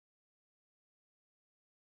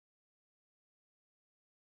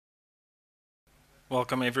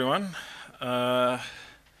Welcome everyone. It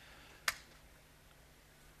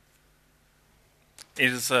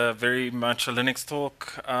is very much a Linux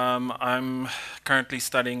talk. I'm currently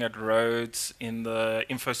studying at Rhodes in the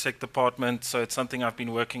InfoSec department, so it's something I've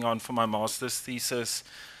been working on for my master's thesis.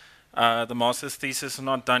 The master's thesis is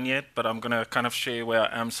not done yet, but I'm going to kind of share where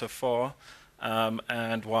I am so far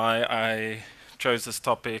and why I chose this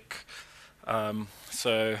topic.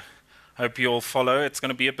 So hope you all follow. It's going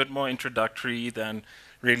to be a bit more introductory than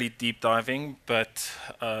really deep diving, but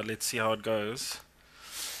let's see how it goes.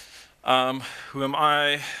 Who am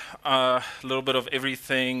I? A little bit of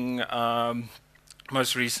everything.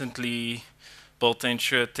 Most recently, built an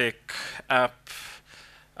InsureTech app.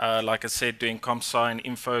 Like I said, doing ComSci and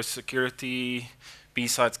info security.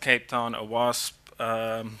 B-sides Cape Town, a WASP.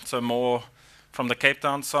 So more from the Cape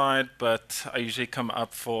Town side, but I usually come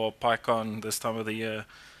up for PyCon this time of the year.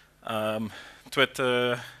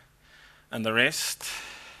 Twitter and the rest.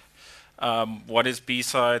 What is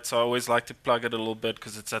B-sides? I always like to plug it a little bit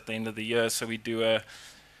because it's at the end of the year. So we do a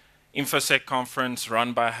InfoSec conference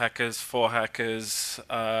run by hackers for hackers.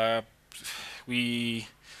 We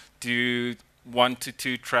do 1 to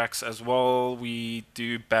 2 tracks as well. We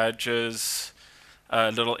do badges,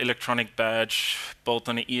 a little electronic badge built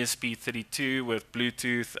on an ESP32 with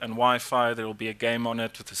Bluetooth and Wi-Fi. There will be a game on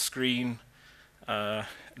it with a screen.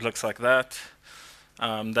 It looks like that.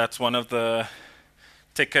 That's one of the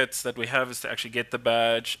tickets that we have, is to actually get the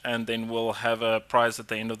badge, and then we'll have a prize at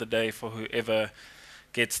the end of the day for whoever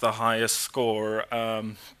gets the highest score.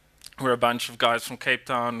 We're a bunch of guys from Cape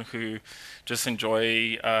Town who just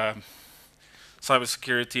enjoy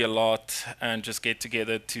cybersecurity a lot and just get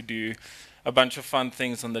together to do a bunch of fun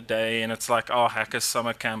things on the day, and it's like our hackers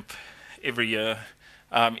summer camp every year.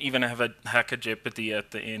 Even have a hacker Jeopardy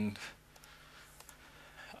at the end.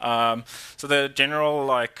 So the general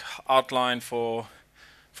outline for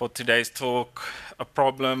today's talk: a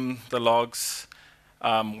problem, the logs,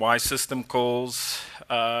 why system calls,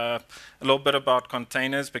 a little bit about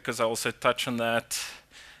containers because I also touch on that,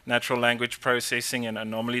 natural language processing and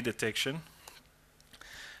anomaly detection,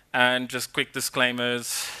 and just quick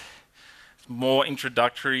disclaimers. More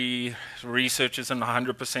introductory. Research isn't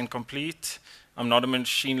 100% complete. I'm not a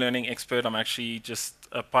machine learning expert. I'm actually just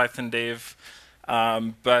a Python dev.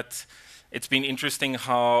 But it's been interesting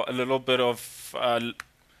how a little bit of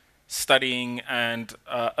studying and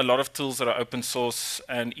a lot of tools that are open source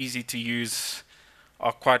and easy to use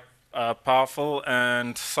are quite powerful.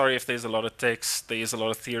 And sorry if there's a lot of text, there is a lot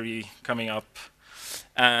of theory coming up.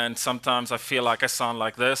 And sometimes I feel like I sound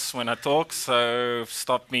like this when I talk, so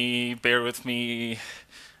stop me, bear with me.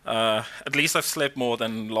 At least I've slept more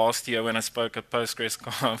than last year when I spoke at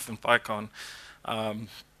PostgresConf and PyCon.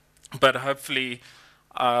 But hopefully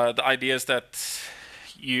the idea is that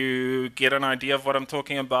you get an idea of what I'm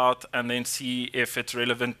talking about and then see if it's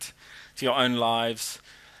relevant to your own lives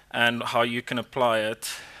and how you can apply it.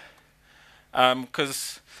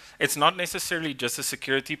 Because it's not necessarily just a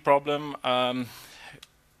security problem.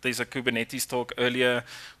 There's a Kubernetes talk earlier.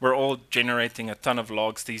 We're all generating a ton of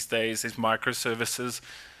logs these days. There's microservices.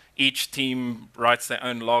 Each team writes their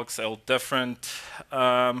own logs, they're all different.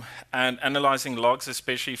 And analyzing logs,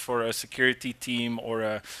 especially for a security team or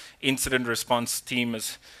a incident response team,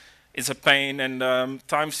 is a pain. And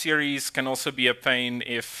time series can also be a pain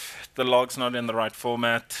if the log's not in the right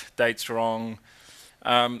format, date's wrong.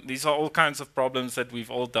 These are all kinds of problems that we've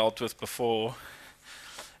all dealt with before.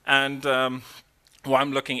 And why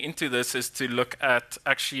I'm looking into this is to look at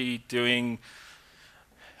actually doing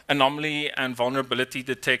anomaly and vulnerability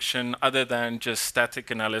detection other than just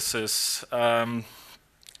static analysis, and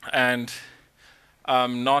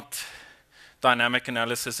not dynamic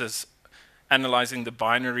analysis as analyzing the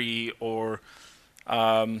binary or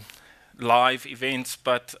live events,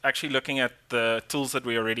 but actually looking at the tools that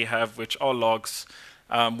we already have, which are logs.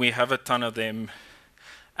 We have a ton of them.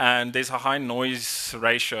 And there's a high noise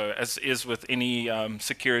ratio, as is with any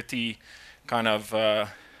security kind of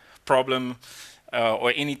problem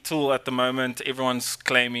or any tool at the moment. Everyone's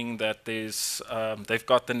claiming that there's they've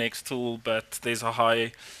got the next tool, but there's a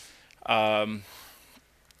high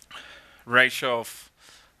ratio of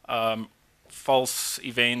false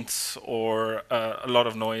events or a lot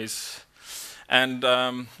of noise. And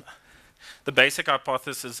the basic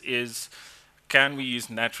hypothesis is, can we use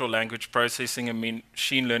natural language processing and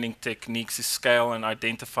machine learning techniques to scale and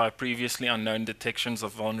identify previously unknown detections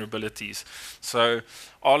of vulnerabilities? So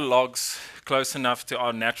are logs close enough to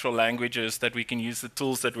our natural languages that we can use the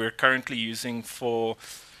tools that we're currently using for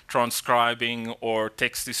transcribing or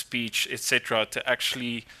text-to-speech, etc., to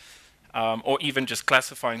actually or even just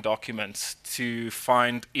classifying documents to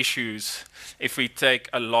find issues. If we take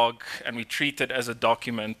a log and we treat it as a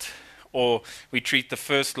document, or we treat the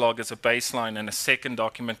first log as a baseline and a second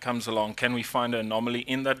document comes along, can we find an anomaly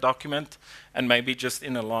in that document and maybe just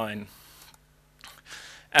in a line?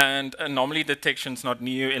 And anomaly detection is not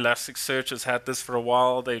new. Elasticsearch has had this for a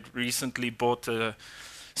while. They recently bought a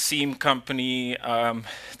SIEM company.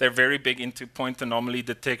 They're very big into point anomaly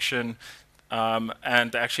detection,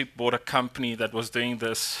 and they actually bought a company that was doing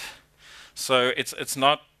this. So it's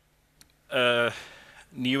not a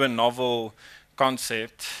new and novel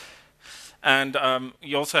concept. And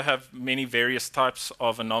you also have many various types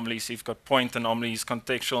of anomalies. You've got point anomalies,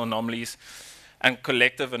 contextual anomalies, and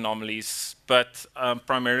collective anomalies. But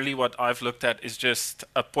primarily what I've looked at is just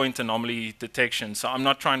a point anomaly detection. So I'm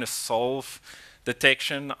not trying to solve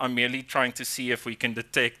detection. I'm merely trying to see if we can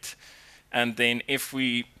detect, and then if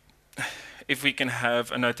we can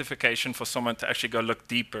have a notification for someone to actually go look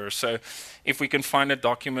deeper. So if we can find a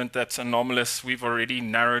document that's anomalous, we've already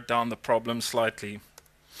narrowed down the problem slightly.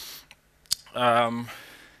 So,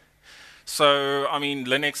 I mean,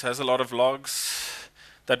 Linux has a lot of logs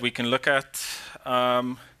that we can look at,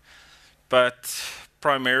 but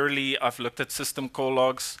primarily I've looked at system call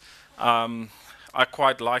logs. I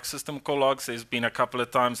quite like system call logs. There's been a couple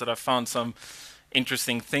of times that I've found some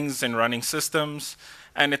interesting things in running systems,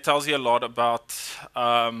 and it tells you a lot about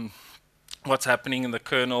what's happening in the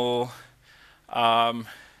kernel, and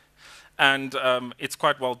it's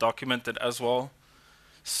quite well documented as well.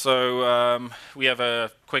 So we have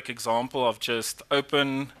a quick example of just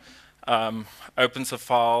opens a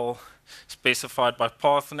file specified by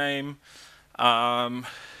path name, and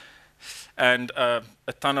a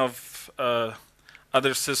ton of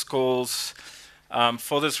other syscalls.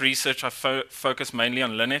 For this research, I focus mainly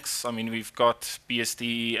on Linux. I mean, we've got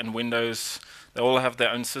BSD and Windows. They all have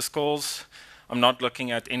their own syscalls. I'm not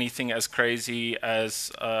looking at anything as crazy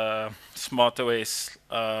as SmartOS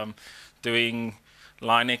doing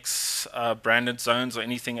Linux branded zones or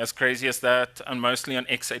anything as crazy as that, and mostly on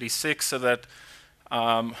x86 so that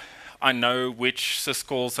I know which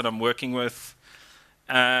syscalls that I'm working with,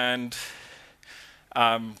 and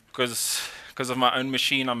because of my own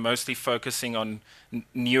machine, I'm mostly focusing on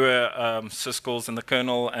newer syscalls in the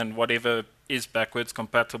kernel and whatever is backwards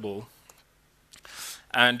compatible.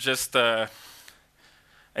 And just an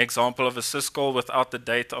example of a syscall without the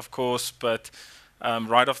date, of course, but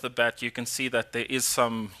right off the bat, you can see that there is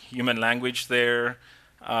some human language there.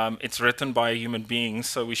 It's written by a human being,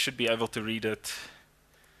 so we should be able to read it.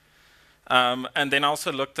 And then I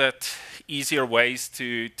also looked at easier ways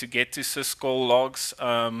to get to syscall logs.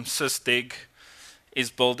 Sysdig is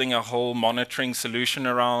building a whole monitoring solution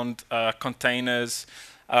around containers,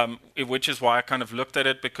 which is why I kind of looked at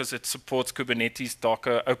it, because it supports Kubernetes,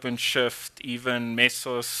 Docker, OpenShift, even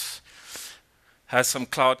Mesos, has some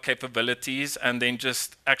cloud capabilities, and then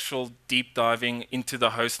just actual deep diving into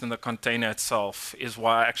the host and the container itself is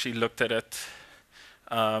why I actually looked at it.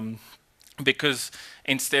 Because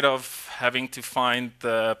instead of having to find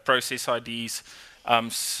the process IDs,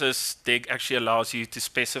 sysdig actually allows you to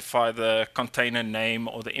specify the container name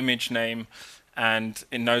or the image name, and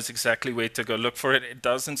it knows exactly where to go look for it. It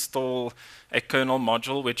does install a kernel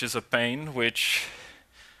module, which is a pain, which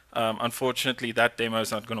unfortunately that demo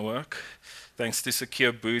is not going to work, thanks to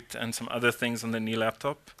secure boot and some other things on the new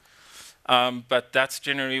laptop. But that's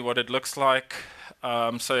generally what it looks like.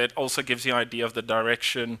 So it also gives you an idea of the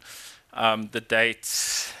direction, the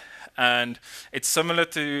dates, and it's similar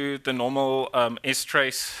to the normal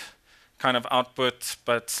strace kind of output,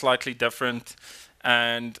 but slightly different.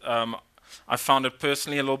 And I found it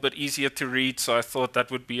personally a little bit easier to read, so I thought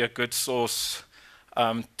that would be a good source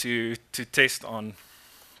to test on.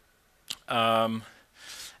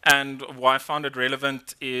 And why I found it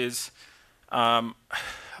relevant is I'm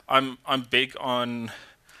big on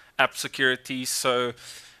app security, so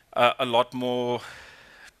a lot more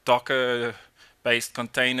Docker-based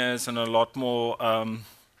containers and a lot more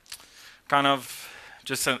kind of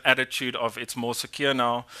just an attitude of it's more secure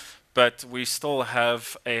now, but we still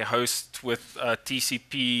have a host with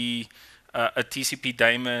TCP, a TCP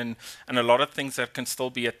daemon, and a lot of things that can still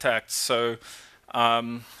be attacked. So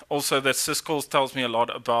also the syscalls tells me a lot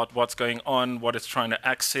about what's going on, what it's trying to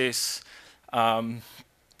access, and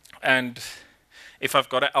if I've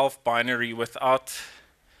got an ELF binary without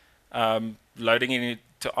loading it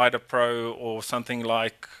to IDA Pro or something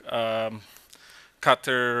like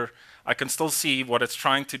Cutter, I can still see what it's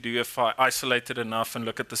trying to do if I isolate it enough and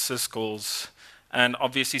look at the syscalls. And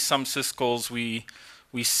obviously some syscalls we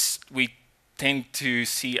tend to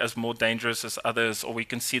see as more dangerous as others, or we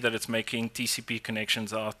can see that it's making TCP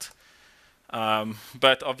connections out.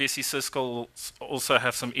 But obviously syscalls also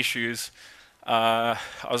have some issues. I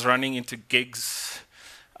was running into gigs,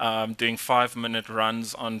 doing 5-minute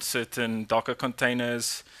runs on certain Docker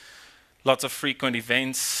containers, lots of frequent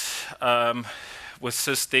events. With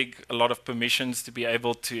sysdig, a lot of permissions to be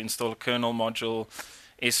able to install a kernel module.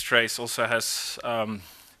 strace also has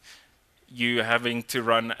you having to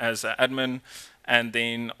run as an admin, and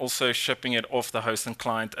then also shipping it off the host and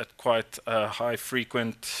client at quite a high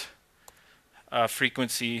frequency.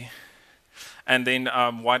 And then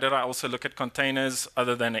why did I also look at containers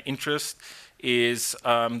other than an interest is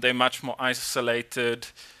they're much more isolated.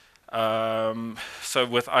 So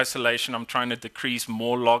with isolation, I'm trying to decrease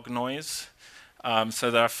more log noise so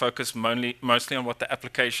that I focus mostly on what the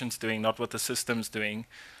application's doing, not what the system's doing.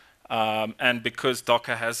 And because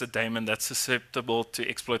Docker has a daemon that's susceptible to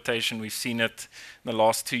exploitation, we've seen it in the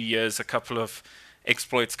last 2 years, a couple of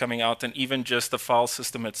exploits coming out, and even just the file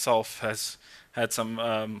system itself has had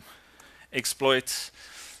some exploits.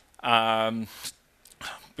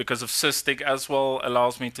 Because of sysdig as well,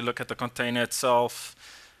 allows me to look at the container itself.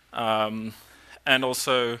 And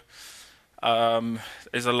also,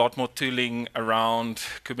 there's a lot more tooling around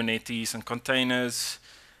Kubernetes and containers.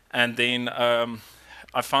 And then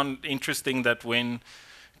I found interesting that when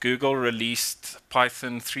Google released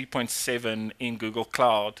Python 3.7 in Google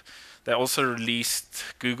Cloud, they also released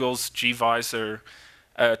Google's gvisor,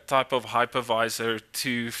 a type of hypervisor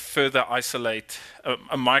to further isolate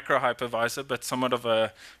a micro hypervisor, but somewhat of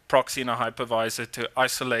a proxy in a hypervisor to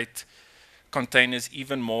isolate containers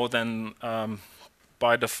even more than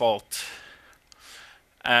by default.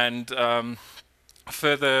 And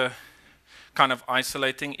further kind of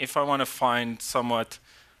isolating, if I want to find somewhat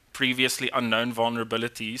previously unknown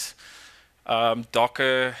vulnerabilities,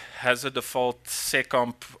 Docker has a default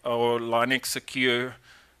seccomp or Linux secure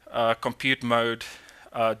compute mode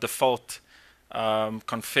default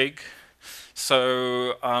config.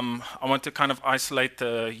 So I want to kind of isolate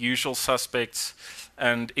the usual suspects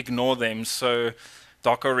and ignore them. So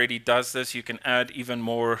Docker already does this. You can add even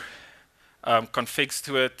more configs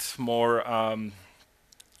to it, more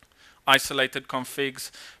isolated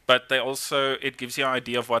configs, but they also, it gives you an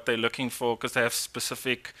idea of what they're looking for because they have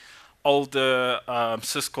specific older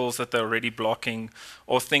syscalls that they're already blocking,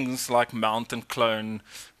 or things like mount and clone,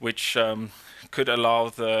 which could allow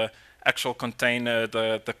the actual container,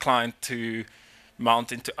 the client, to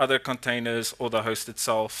mount into other containers or the host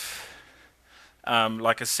itself.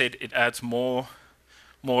 Like I said, it adds more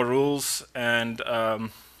rules, and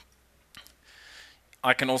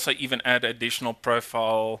I can also even add additional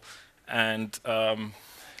profile, and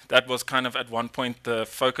that was kind of at one point the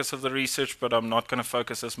focus of the research, but I'm not going to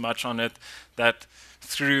focus as much on it. That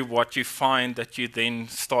through what you find, that you then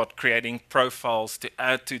start creating profiles to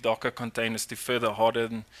add to Docker containers to further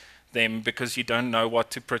harden them, because you don't know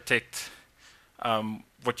what to protect.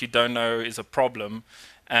 What you don't know is a problem,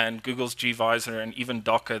 and Google's gvisor and even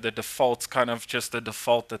Docker, the default's kind of just the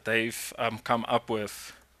default that they've come up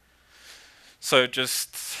with. So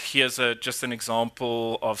here's just an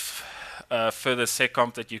example of further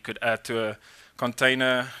seccomp that you could add to a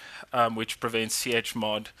container, which prevents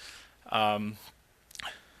chmod.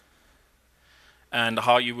 And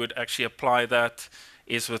how you would actually apply that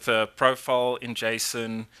is with a profile in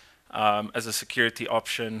JSON as a security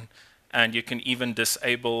option, and you can even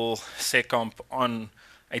disable seccomp on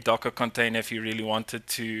a Docker container if you really wanted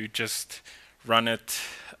to just run it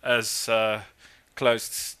as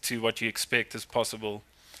close to what you expect as possible.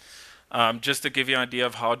 Just to give you an idea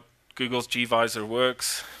of how Google's gvisor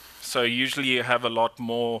works, so usually you have a lot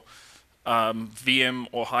more VM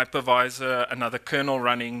or hypervisor, another kernel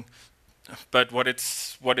running, but what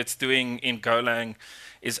it's doing in Golang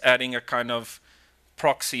is adding a kind of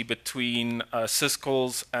proxy between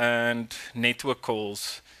syscalls and network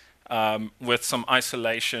calls with some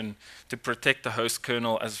isolation to protect the host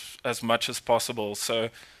kernel as much as possible. So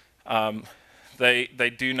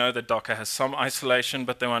they do know that Docker has some isolation,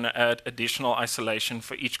 but they want to add additional isolation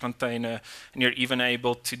for each container, and you're even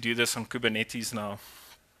able to do this on Kubernetes now.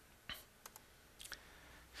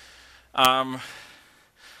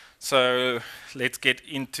 So let's get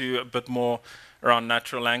into a bit more around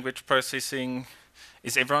natural language processing.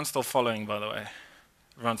 Is everyone still following, by the way?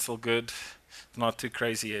 Everyone still good? Not too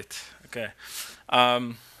crazy yet. Okay.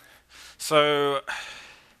 So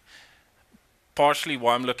partially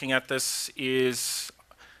why I'm looking at this is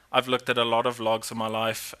I've looked at a lot of logs in my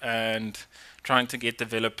life, and trying to get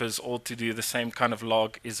developers all to do the same kind of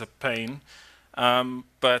log is a pain.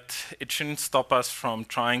 But it shouldn't stop us from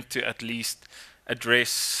trying to at least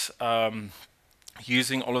address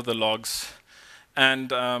using all of the logs.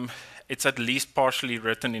 And it's at least partially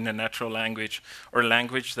written in a natural language, or a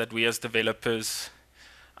language that we as developers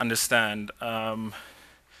understand.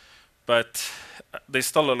 But there's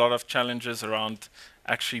still a lot of challenges around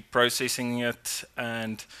actually processing it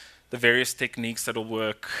and the various techniques that will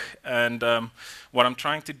work. And what I'm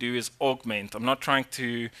trying to do is augment. I'm not trying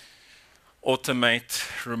to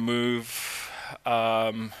automate, remove.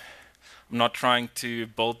 I'm not trying to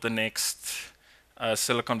build the next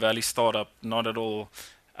Silicon Valley startup, not at all.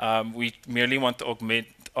 We merely want to augment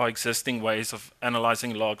our existing ways of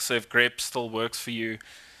analyzing logs. So if grep still works for you,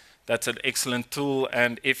 that's an excellent tool.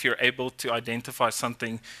 And if you're able to identify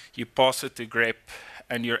something, you pass it to grep,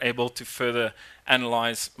 and you're able to further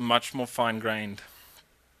analyze much more fine-grained.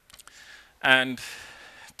 And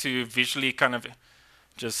to visually kind of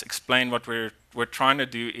just explain what we're trying to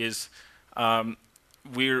do is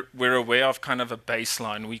we're aware of kind of a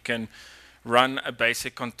baseline. We can run a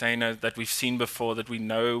basic container that we've seen before, that we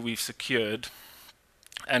know we've secured,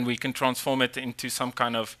 and we can transform it into some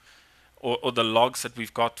kind of, or the logs that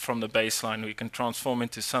we've got from the baseline, we can transform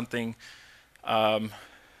into something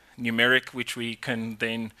numeric, which we can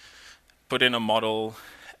then put in a model,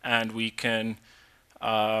 and we can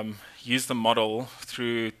use the model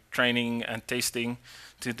through training and testing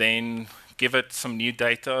to then give it some new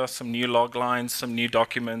data, some new log lines, some new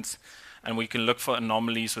documents, and we can look for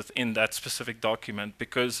anomalies within that specific document.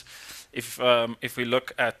 Because if we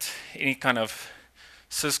look at any kind of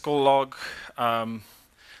syscall log,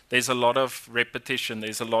 there's a lot of repetition,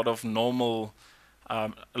 there's a lot of normal,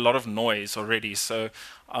 a lot of noise already. So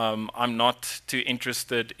I'm not too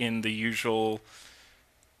interested in the usual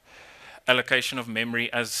allocation of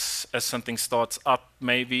memory as something starts up.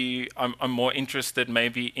 Maybe I'm more interested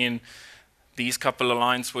maybe in these couple of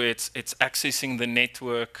lines where it's accessing the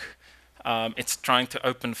network, it's trying to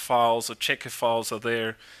open files or check if files are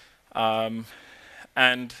there,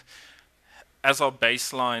 and as our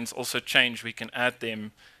baselines also change, we can add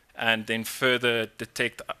them and then further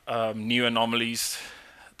detect new anomalies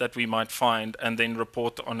that we might find, and then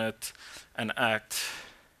report on it and act.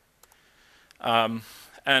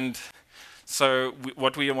 And so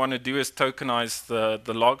what we want to do is tokenize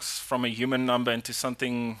the logs from a human number into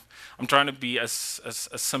something. I'm trying to be as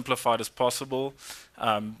simplified as possible,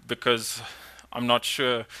 because I'm not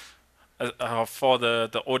sure how far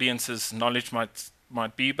the audience's knowledge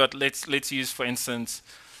might be. But let's use, for instance,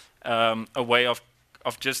 a way of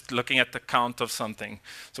just looking at the count of something.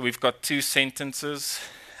 So we've got 2 sentences,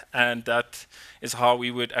 and that is how we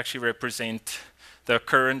would actually represent the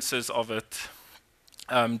occurrences of it,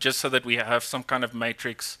 just so that we have some kind of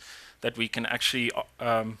matrix that we can actually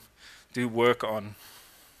do work on.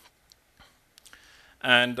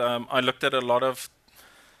 And I looked at a lot of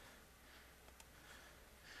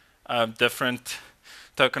different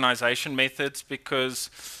tokenization methods, because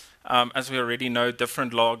as we already know,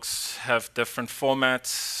 different logs have different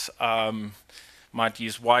formats, might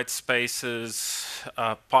use white spaces,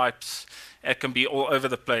 pipes. It can be all over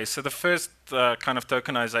the place. So the first kind of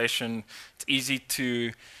tokenization, it's easy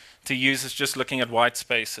to use, is just looking at white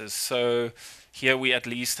spaces. So here we at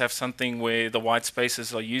least have something where the white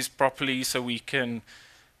spaces are used properly, so we can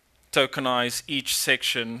tokenize each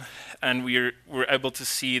section, and we're able to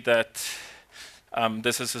see that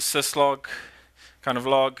this is a syslog kind of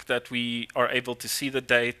log, that we are able to see the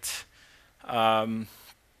date, and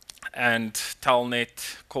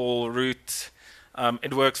telnet, call, root.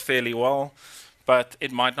 It works fairly well, but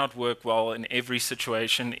it might not work well in every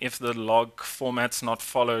situation. If the log format's not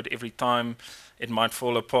followed every time, it might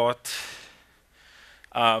fall apart.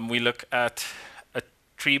 We look at a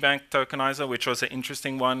tree bank tokenizer, which was an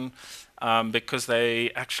interesting one, because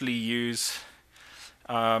they actually use,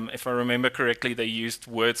 if I remember correctly, they used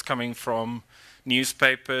words coming from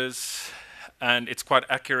newspapers, and it's quite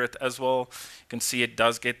accurate as well. You can see it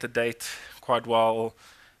does get the date quite well.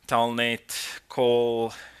 Telnet,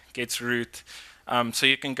 call, gets root. So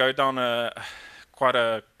you can go down quite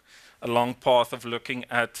a long path of looking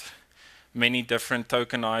at many different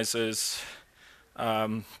tokenizers.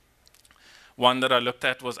 One that I looked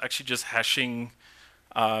at was actually just hashing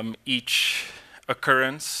each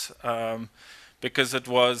occurrence, because it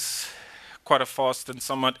was quite a fast and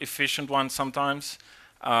somewhat efficient one sometimes.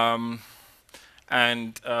 The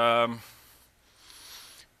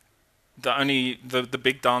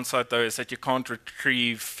big downside though is that you can't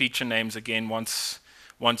retrieve feature names again once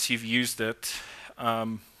you've used it.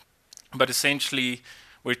 But essentially,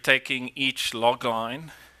 we're taking each log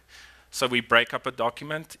line. So we break up a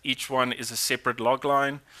document. Each one is a separate log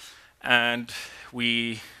line, and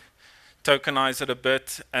we tokenize it a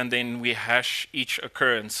bit, and then we hash each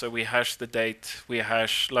occurrence. So we hash the date, we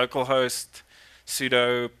hash localhost,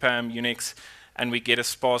 sudo pam Unix, and we get a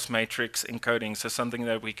sparse matrix encoding, so something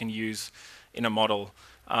that we can use in a model.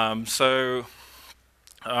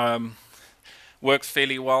 Works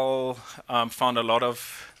fairly well. Found a lot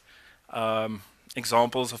of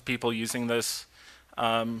examples of people using this.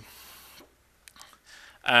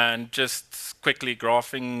 And just quickly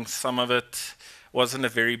graphing some of it. Wasn't a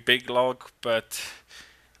very big log, but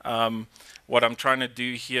what I'm trying to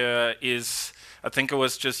do here is, I think I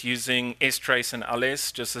was just using strace and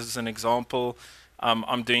ls just as an example.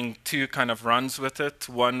 I'm doing two kind of runs with it,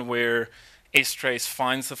 one where strace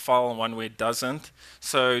finds the file and one where it doesn't.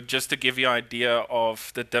 So just to give you an idea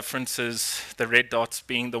of the differences, the red dots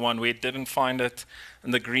being the one where it didn't find it,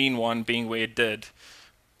 and the green one being where it did.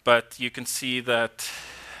 But you can see that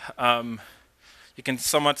you can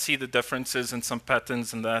somewhat see the differences and some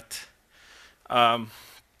patterns in that.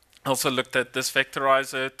 Also looked at this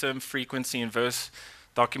vectorizer, term frequency, inverse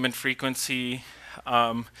document frequency,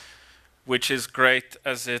 which is great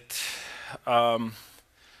as it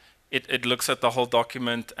looks at the whole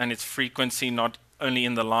document and its frequency, not only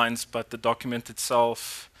in the lines but the document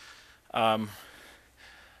itself. But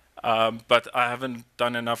I haven't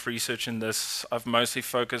done enough research in this. I've mostly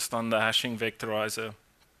focused on the hashing vectorizer.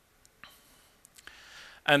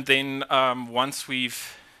 And then once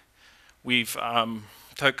we've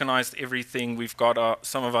tokenized everything, we've got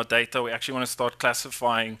some of our data, we actually want to start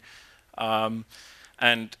classifying. And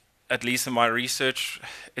at least in my research,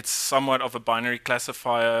 it's somewhat of a binary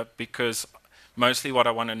classifier, because mostly what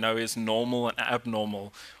I want to know is normal and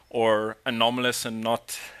abnormal, or anomalous and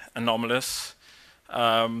not anomalous.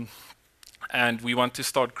 And we want to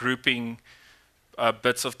start grouping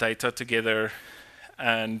bits of data together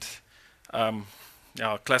and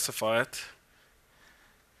classify it.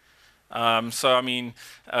 So I mean,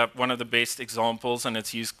 one of the best examples, and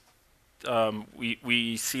it's used,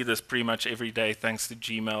 we see this pretty much every day thanks to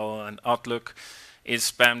Gmail and Outlook, is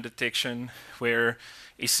spam detection, where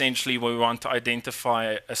essentially we want to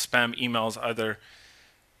identify a spam emails, either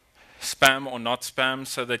spam or not spam,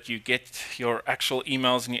 so that you get your actual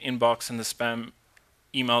emails in your inbox and the spam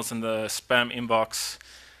emails in the spam inbox.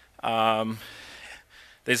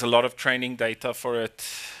 There's a lot of training data for it,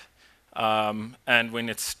 and when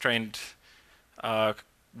it's trained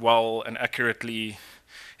well and accurately,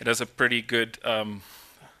 it has a pretty good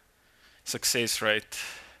success rate.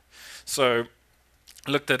 So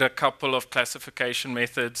looked at a couple of classification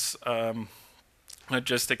methods,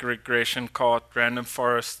 logistic regression, cart, random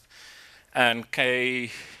forest, and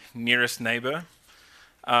k nearest neighbor.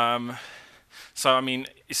 So I mean,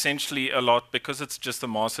 essentially a lot, because it's just a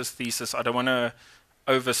master's thesis, I don't want to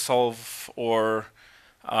oversolve, or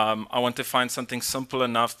I want to find something simple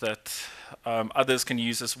enough that others can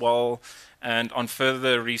use as well, and on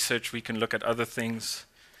further research we can look at other things.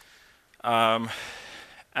 KNN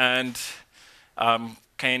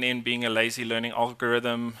being a lazy learning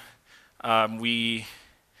algorithm, we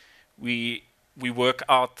work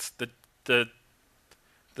out the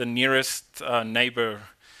nearest neighbor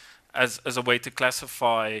as a way to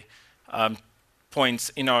classify points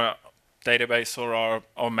in our database or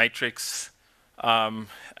our matrix,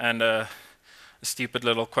 and a stupid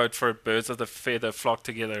little quote for it: birds of the feather flock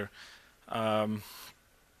together,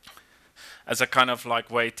 as a kind of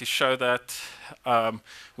like way to show that.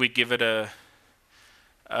 We give it a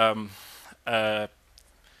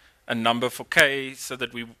number for k, so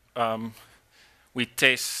that we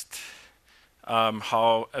test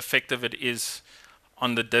how effective it is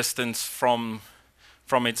on the distance from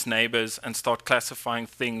its neighbors, and start classifying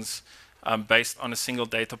things based on a single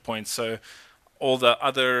data point. So all the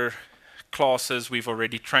other classes we've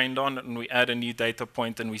already trained on, and we add a new data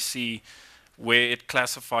point and we see where it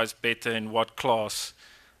classifies better in what class.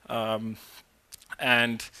 And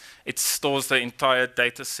it stores the entire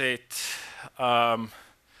data set,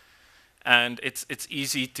 and it's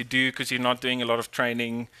easy to do because you're not doing a lot of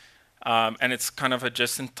training, and it's kind of a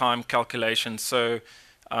just-in-time calculation. So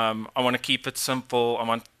I want to keep it simple. I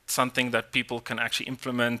want something that people can actually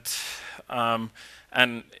implement,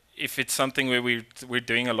 and if it's something where we're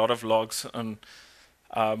doing a lot of logs, and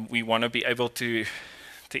we want to be able to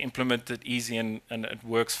implement it easy and it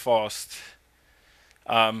works fast.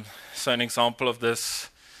 So an example of this,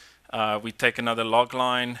 we take another log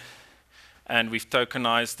line and we've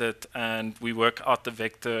tokenized it, and we work out the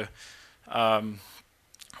vector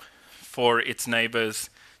for its neighbors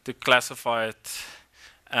to classify it.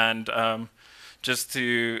 And just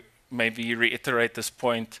to maybe reiterate this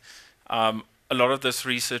point, a lot of this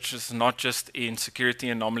research is not just in security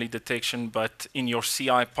anomaly detection, but in your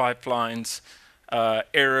CI pipelines,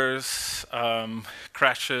 errors,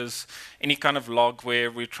 crashes, any kind of log where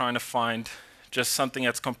we're trying to find just something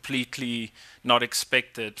that's completely not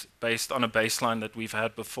expected based on a baseline that we've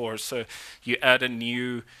had before. So you add a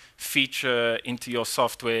new feature into your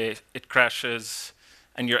software, it crashes,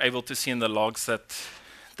 and you're able to see in the logs that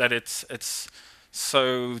it's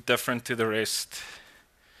so different to the rest.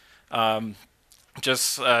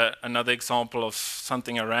 Just another example of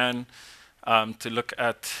something I ran to look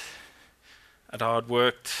at how it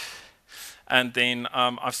worked. And then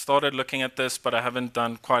I've started looking at this, but I haven't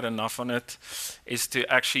done quite enough on it, is to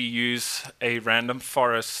actually use a random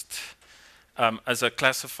forest as a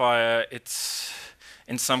classifier. It's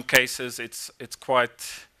in some cases it's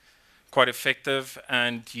quite effective,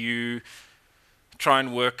 and you try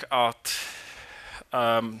and work out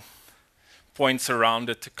points around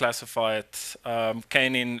it to classify it.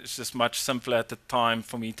 K-NN is just much simpler at the time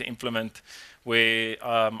for me to implement, where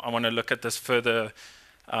I want to look at this further,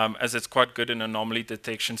 as it's quite good in anomaly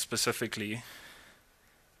detection specifically.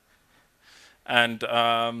 And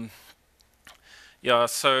yeah,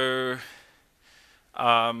 so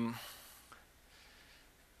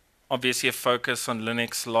obviously a focus on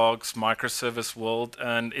Linux logs, microservice world,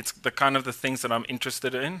 and it's the kind of the things that I'm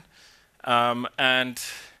interested in.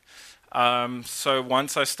 So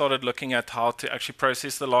once I started looking at how to actually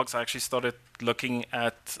process the logs, I actually started looking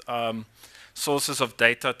at sources of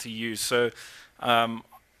data to use. So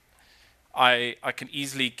I can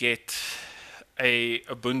easily get a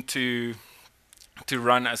Ubuntu to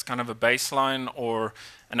run as kind of a baseline or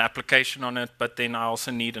an application on it, but then I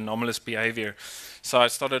also need anomalous behavior. So I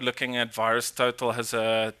started looking at VirusTotal has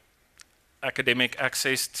a academic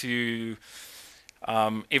access to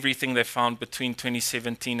everything they found between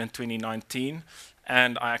 2017 and 2019,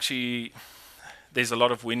 and there's a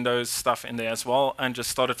lot of Windows stuff in there as well, and just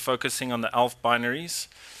started focusing on the ELF binaries,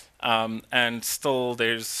 and still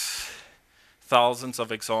there's thousands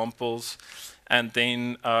of examples, and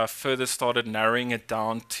then further started narrowing it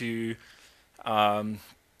down to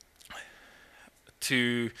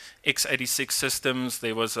x86 systems.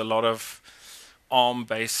 There was a lot of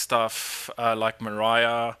ARM-based stuff like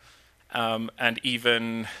Mariah, and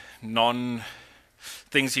even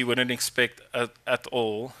things you wouldn't expect at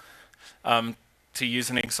all. To use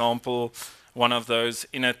an example, one of those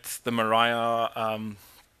in it, the Mariah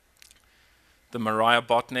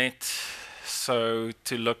botnet. So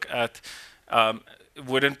to look at, it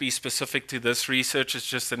wouldn't be specific to this research, it's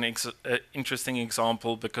just an interesting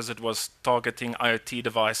example because it was targeting IoT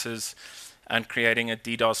devices and creating a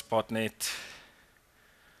DDoS botnet.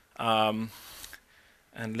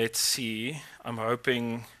 And let's see, I'm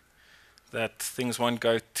hoping that things won't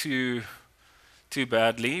go too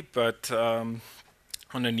badly, but on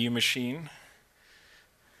a new machine.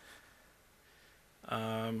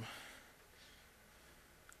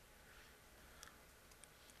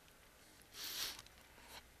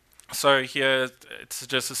 So here, it's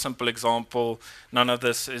just a simple example. None of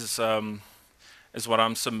this is what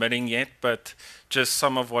I'm submitting yet, but just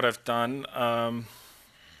some of what I've done.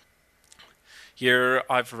 Here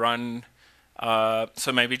I've run,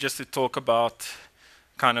 so maybe just to talk about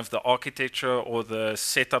kind of the architecture or the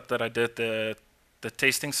setup that I did, the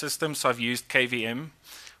testing system. So I've used KVM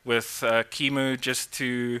with Kimu just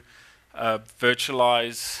to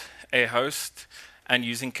virtualize a host, and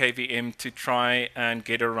using KVM to try and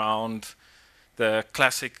get around the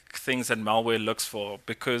classic things that malware looks for,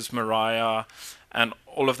 because Mariah and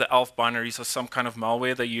all of the ELF binaries are some kind of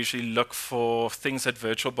malware. They usually look for things that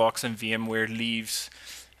VirtualBox and VMware leaves,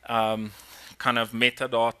 kind of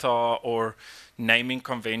metadata or naming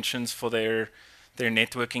conventions for their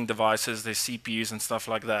networking devices, their CPUs and stuff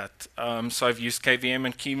like that. So I've used KVM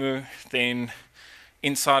and Kimu. Then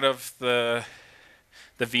inside of the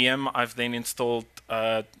VM, I've then installed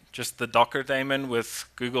just the Docker daemon with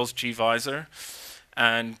Google's gvisor.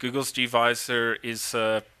 And Google's gvisor is,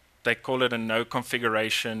 they call it a no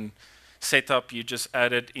configuration setup. You just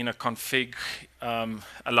add it in a config,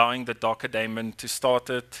 allowing the Docker daemon to start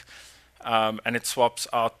it, and it swaps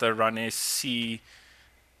out the runsc,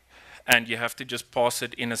 and you have to just pass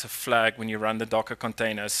it in as a flag when you run the Docker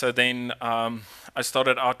container. So then I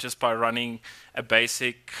started out just by running a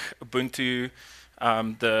basic Ubuntu,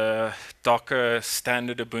 the Docker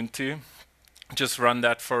standard Ubuntu. Just run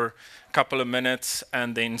that for a couple of minutes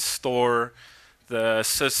and then store the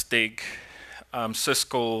sysdig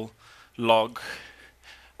syscall log.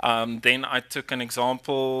 Then I took an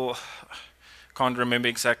example, can't remember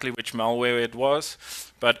exactly which malware it was,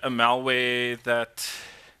 but a malware that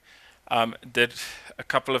did a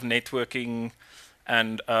couple of networking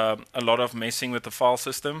and a lot of messing with the file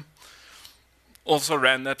system. Also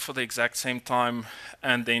ran that for the exact same time,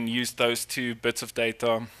 and then used those two bits of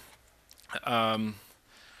data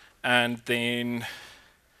And then,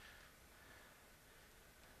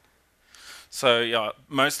 so yeah,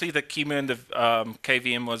 mostly the key in the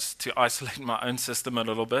KVM was to isolate my own system a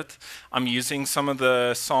little bit. I'm using some of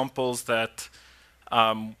the samples that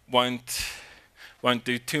won't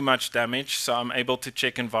do too much damage, so I'm able to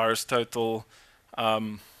check in VirusTotal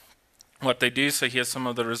what they do. So here's some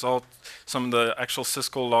of the results, some of the actual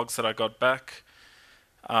syscall logs that I got back,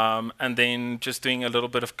 and then just doing a little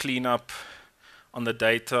bit of cleanup on the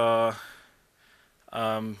data,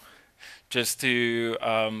 just to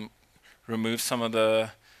remove some of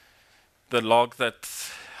the log that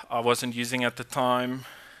I wasn't using at the time.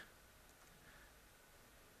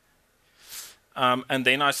 And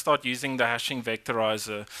then I start using the hashing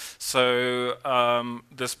vectorizer. So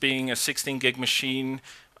this being a 16 gig machine,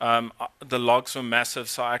 the logs were massive,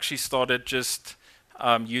 so I actually started just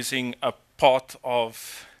using a part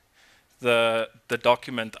of the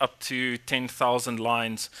document, up to 10,000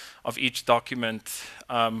 lines of each document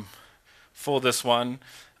for this one.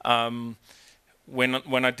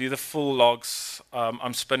 When I do the full logs,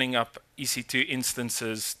 I'm spinning up EC2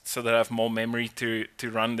 instances so that I have more memory to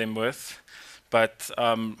run them with. But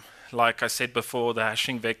like I said before, the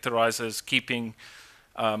hashing vectorizers keeping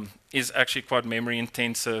is actually quite memory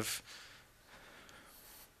intensive.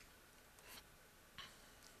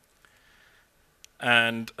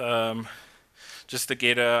 And just to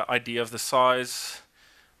get an idea of the size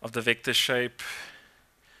of the vector shape,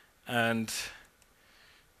 and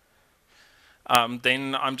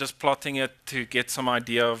then I'm just plotting it to get some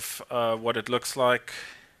idea of what it looks like.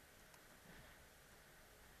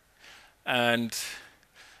 And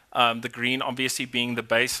the green obviously being the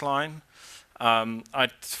baseline.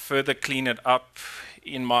 I'd further clean it up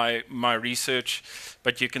in my research,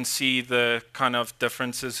 but you can see the kind of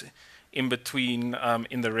differences in between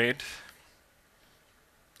in the red.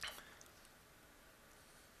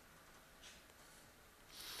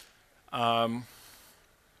 And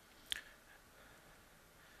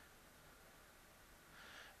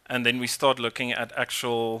then we start looking at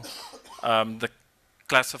actual the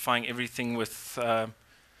classifying everything with the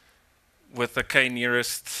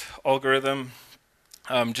k-nearest algorithm.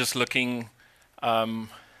 Just looking,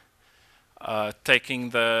 taking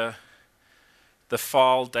the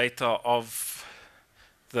file data of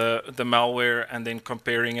the malware and then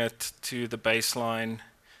comparing it to the baseline,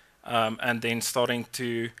 and then starting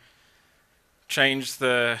to change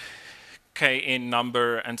the kn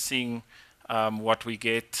number and seeing what we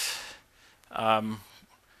get, and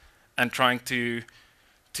trying to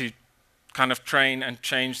kind of train and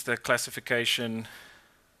change the classification.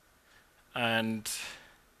 And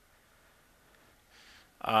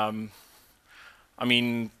I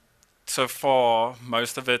mean, so far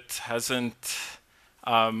most of it hasn't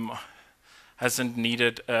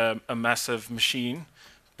needed a massive machine,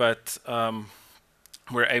 but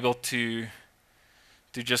we're able to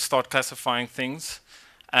just start classifying things.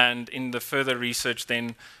 And in the further research,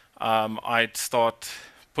 then I'd start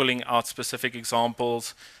pulling out specific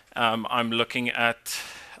examples. I'm looking at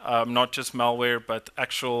not just malware, but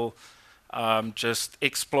actual just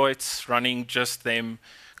exploits, running just them,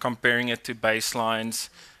 comparing it to baselines.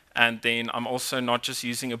 And then I'm also not just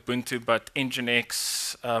using Ubuntu, but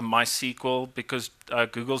Nginx, MySQL, because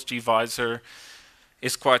Google's gvisor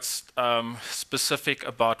is quite specific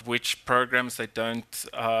about which programs they don't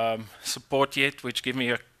support yet, which give me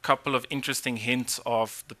a couple of interesting hints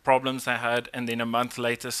of the problems they had. And then a month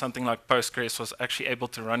later, something like Postgres was actually able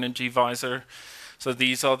to run in gvisor. So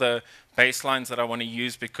these are the baselines that I want to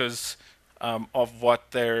use because of what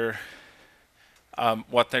they're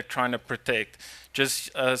trying to protect. Just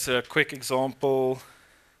as a quick example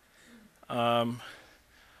of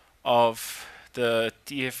the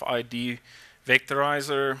TFID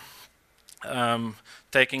vectorizer,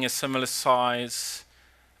 taking a similar size,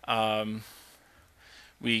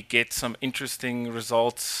 we get some interesting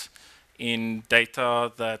results in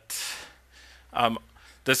data that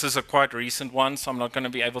this is a quite recent one, so I'm not going to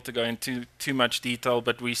be able to go into too much detail,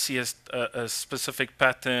 but we see a specific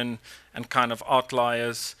pattern and kind of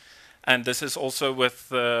outliers. And this is also with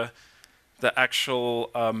the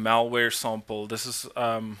actual malware sample. This is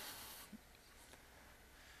yeah,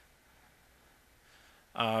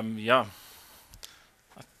 I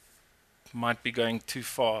might be going too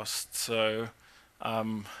fast. So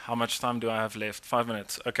how much time do I have left? 5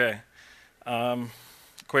 minutes. Okay.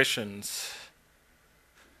 Questions?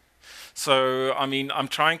 So, I mean, I'm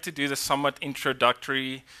trying to do this somewhat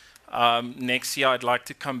introductory. Next year, I'd like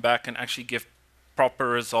to come back and actually give proper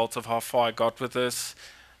results of how far I got with this.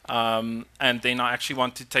 And then I actually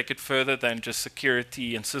want to take it further than just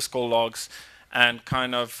security and syscall logs, and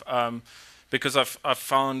kind of because I've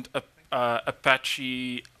found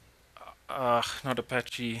Apache, not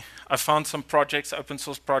Apache. I found some projects, open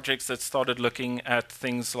source projects, that started looking at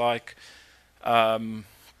things like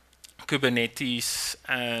Kubernetes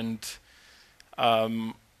and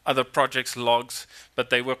other projects' logs, but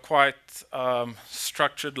they were quite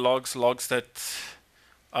structured logs, logs that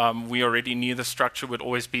we already knew the structure would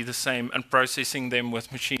always be the same, and processing them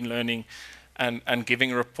with machine learning and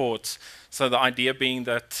giving reports. So the idea being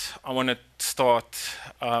that I want to start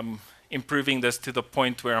improving this to the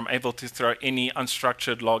point where I'm able to throw any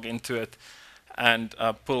unstructured log into it and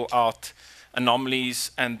pull out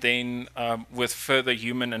anomalies, and then with further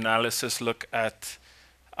human analysis look at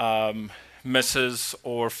misses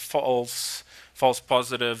or false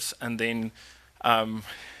positives, and then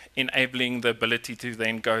enabling the ability to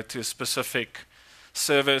then go to a specific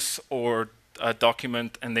service or a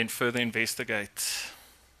document and then further investigate.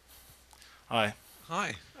 Hi.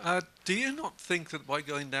 Hi. Do you not think that by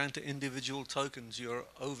going down to individual tokens, you're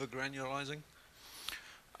over-granularizing?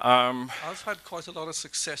 I've had quite a lot of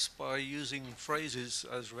success by using phrases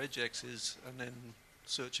as regexes and then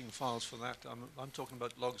searching files for that. I'm talking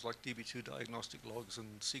about logs like DB2 diagnostic logs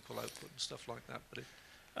and SQL output and stuff like that, but it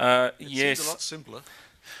yes, seems a lot simpler.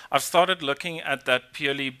 I've started looking at that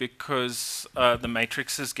purely because the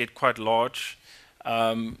matrices get quite large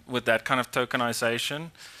with that kind of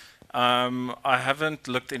tokenization. I haven't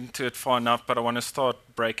looked into it far enough, but I want to start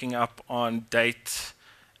breaking up on date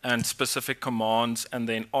and specific commands and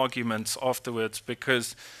then arguments afterwards,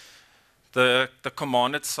 because the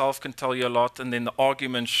command itself can tell you a lot, and then the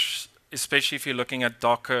arguments, especially if you're looking at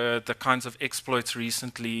Docker, the kinds of exploits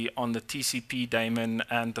recently on the TCP daemon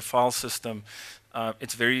and the file system,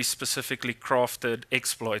 it's very specifically crafted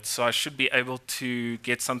exploits. So I should be able to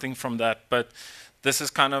get something from that. But this is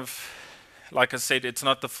kind of, like I said, it's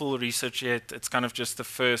not the full research yet. It's kind of just the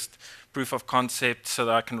first proof of concept so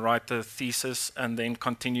that I can write the thesis and then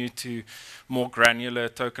continue to more granular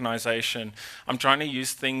tokenization. I'm trying to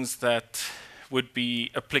use things that would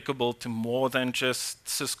be applicable to more than just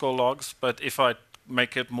syscall logs, but if I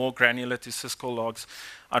make it more granular to syscall logs,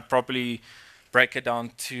 I'd probably break it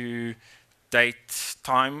down to date,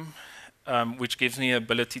 time, which gives me the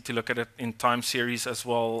ability to look at it in time series as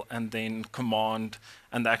well, and then command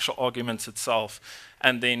and the actual arguments itself.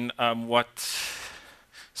 And then what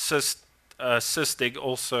sysdig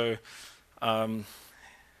also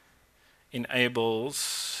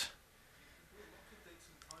enables.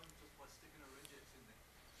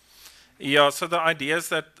 Yeah, so the idea is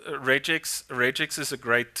that regex is a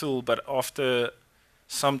great tool, but after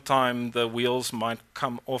some time the wheels might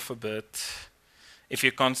come off a bit if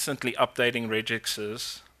you're constantly updating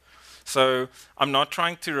regexes. So I'm not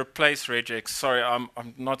trying to replace regex. Sorry, I'm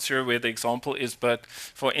not sure where the example is, but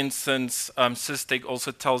for instance, sysdig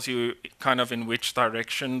also tells you kind of in which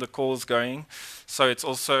direction the call is going. So it's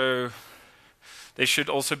also, there should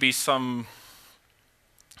also be some,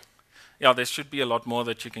 yeah, there should be a lot more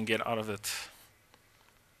that you can get out of it.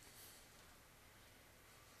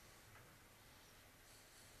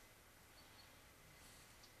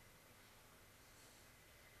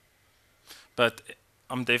 But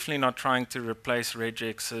I'm definitely not trying to replace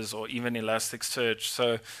regexes or even Elasticsearch.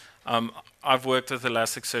 So I've worked with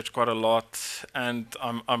Elasticsearch quite a lot, and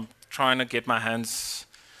I'm trying to get my hands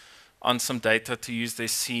on some data to use their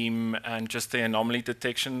SIEM and just their anomaly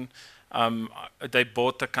detection. They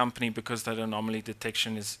bought the company because that anomaly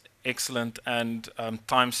detection is excellent, and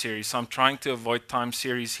time series. So I'm trying to avoid time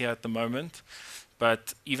series here at the moment,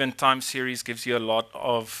 but even time series gives you a lot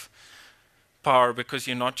of power because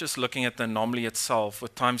you're not just looking at the anomaly itself.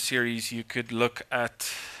 With time series, you could look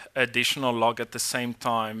at additional log at the same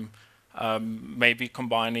time, maybe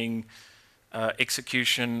combining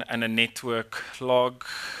execution and a network log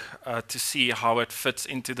to see how it fits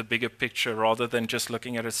into the bigger picture rather than just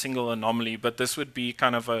looking at a single anomaly. But this would be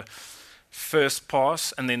kind of a first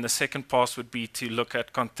pass, and then the second pass would be to look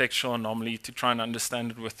at contextual anomaly to try and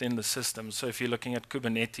understand it within the system. So if you're looking at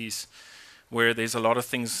Kubernetes, where there's a lot of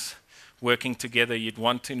things working together, you'd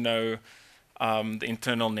want to know the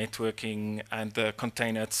internal networking and the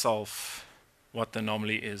container itself, what the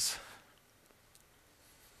anomaly is.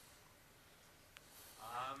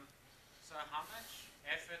 So how much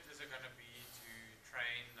effort is it going to be to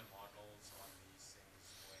train the models on these things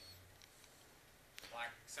when,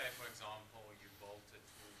 like, say for example, you built a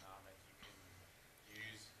tool now that you can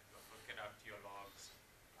use, hook it up to your logs,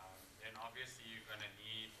 then obviously you're going to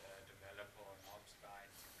need a developer or an ops guy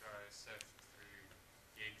to go sift through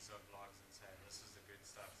gigs of logs and say, this is the good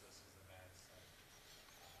stuff, this is the bad stuff.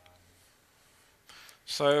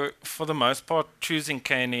 So for the most part, choosing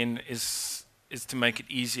KNN is is to make it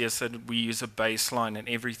easier so that we use a baseline and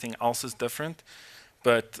everything else is different.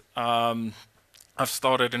 But I've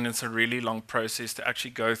started, and it's a really long process to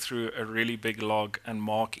actually go through a really big log and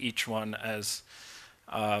mark each one as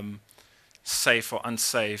safe or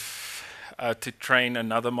unsafe to train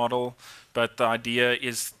another model. But the idea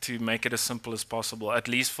is to make it as simple as possible, at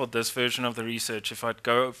least for this version of the research. If I'd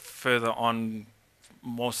go further on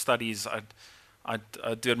more studies,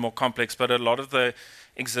 I'd do it more complex. But a lot of the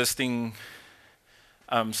existing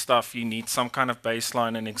stuff, you need some kind of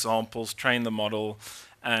baseline and examples, train the model.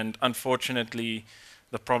 And unfortunately,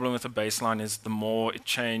 the problem with the baseline is the more it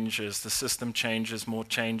changes, the system changes, more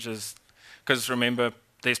changes. Because remember,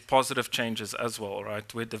 there's positive changes as well,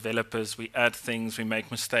 right? We're developers, we add things, we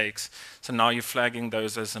make mistakes. So now you're flagging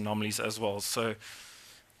those as anomalies as well. So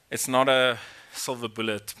it's not a silver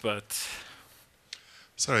bullet, but...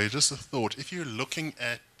 Sorry, just a thought. If you're looking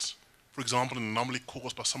at, for example, an anomaly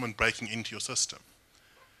caused by someone breaking into your system,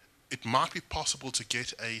 it might be possible to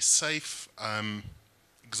get a safe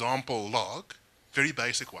example log, very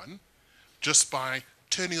basic one, just by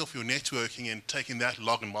turning off your networking and taking that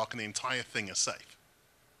log and marking the entire thing as safe.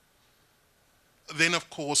 Then, of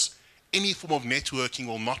course, any form of networking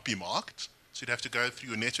will not be marked, so you'd have to go through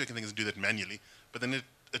your networking things and do that manually, but then it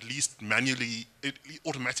at least manually, it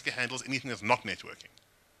automatically handles anything that's not networking.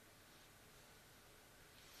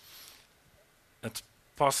 It's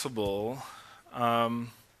possible.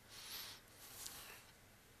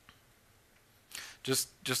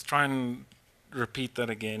 Just try and repeat that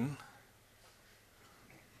again.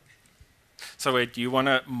 So wait, you want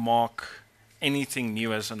to mark anything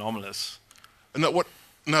new as anomalous? No,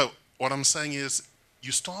 what I'm saying is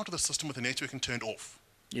you start with a system with the networking turned off.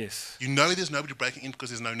 Yes. You know there's nobody breaking in because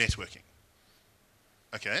there's no networking.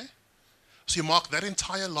 Okay? So you mark that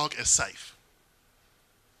entire log as safe.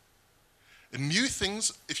 And new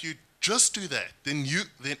things, if you just do that, then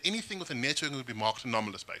anything with a networking would be marked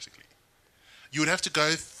anomalous, basically. You would have to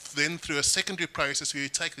go then through a secondary process where you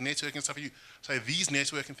take the networking stuff, you say these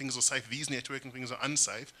networking things are safe, these networking things are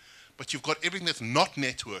unsafe, but you've got everything that's not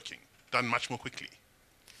networking done much more quickly.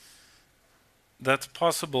 That's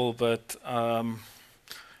possible, but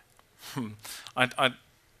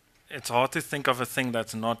it's hard to think of a thing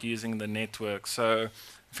that's not using the network. So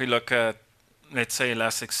if we look at, let's say,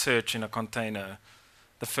 Elasticsearch in a container,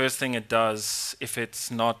 the first thing it does, if it's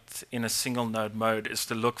not in a single node mode, is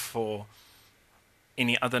to look for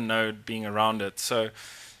any other node being around it. So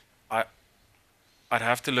I'd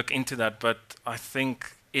have to look into that, but I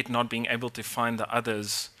think it not being able to find the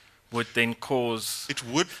others would then cause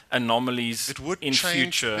anomalies in future. It would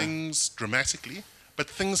change things dramatically, but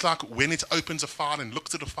things like when it opens a file and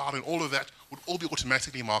looks at a file and all of that would all be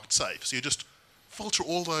automatically marked safe. So you just filter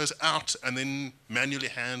all those out and then manually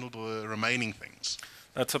handle the remaining things.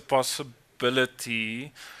 That's a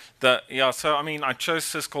possibility. So I mean, I chose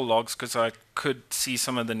syscall logs because I could see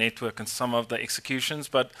some of the network and some of the executions,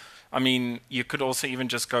 but I mean, you could also even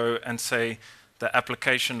just go and say the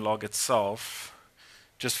application log itself,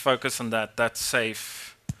 just focus on that, that's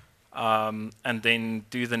safe, and then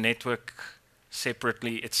do the network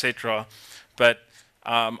separately, etc. But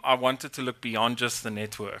I wanted to look beyond just the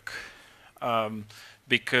network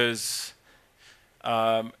because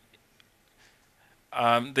the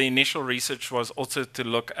initial research was also to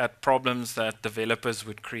look at problems that developers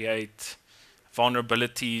would create,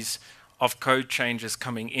 vulnerabilities of code changes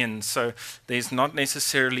coming in. So there's not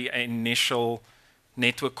necessarily an initial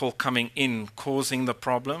network call coming in causing the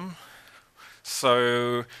problem.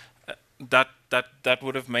 So that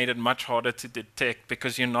would have made it much harder to detect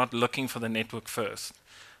because you're not looking for the network first.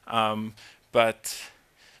 But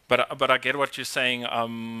I get what you're saying.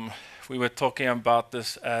 We were talking about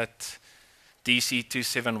this at DC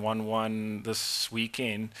 2711 this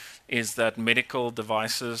weekend, is that medical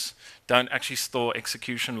devices don't actually store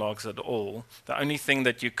execution logs at all. The only thing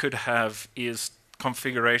that you could have is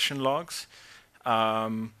configuration logs,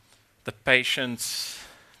 the patient's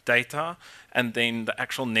data, and then the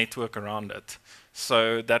actual network around it.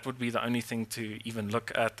 So that would be the only thing to even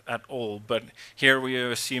look at all. But here we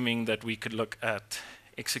are assuming that we could look at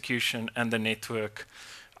execution and the network.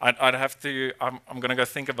 I'd have to, I'm going to go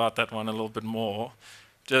think about that one a little bit more,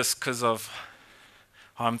 just because of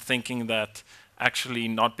how I'm thinking that actually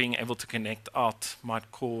not being able to connect out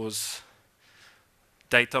might cause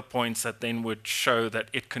data points that then would show that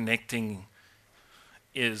it connecting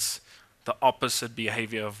is the opposite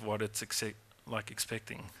behavior of what it's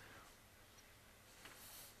expecting.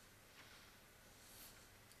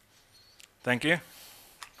 Thank you.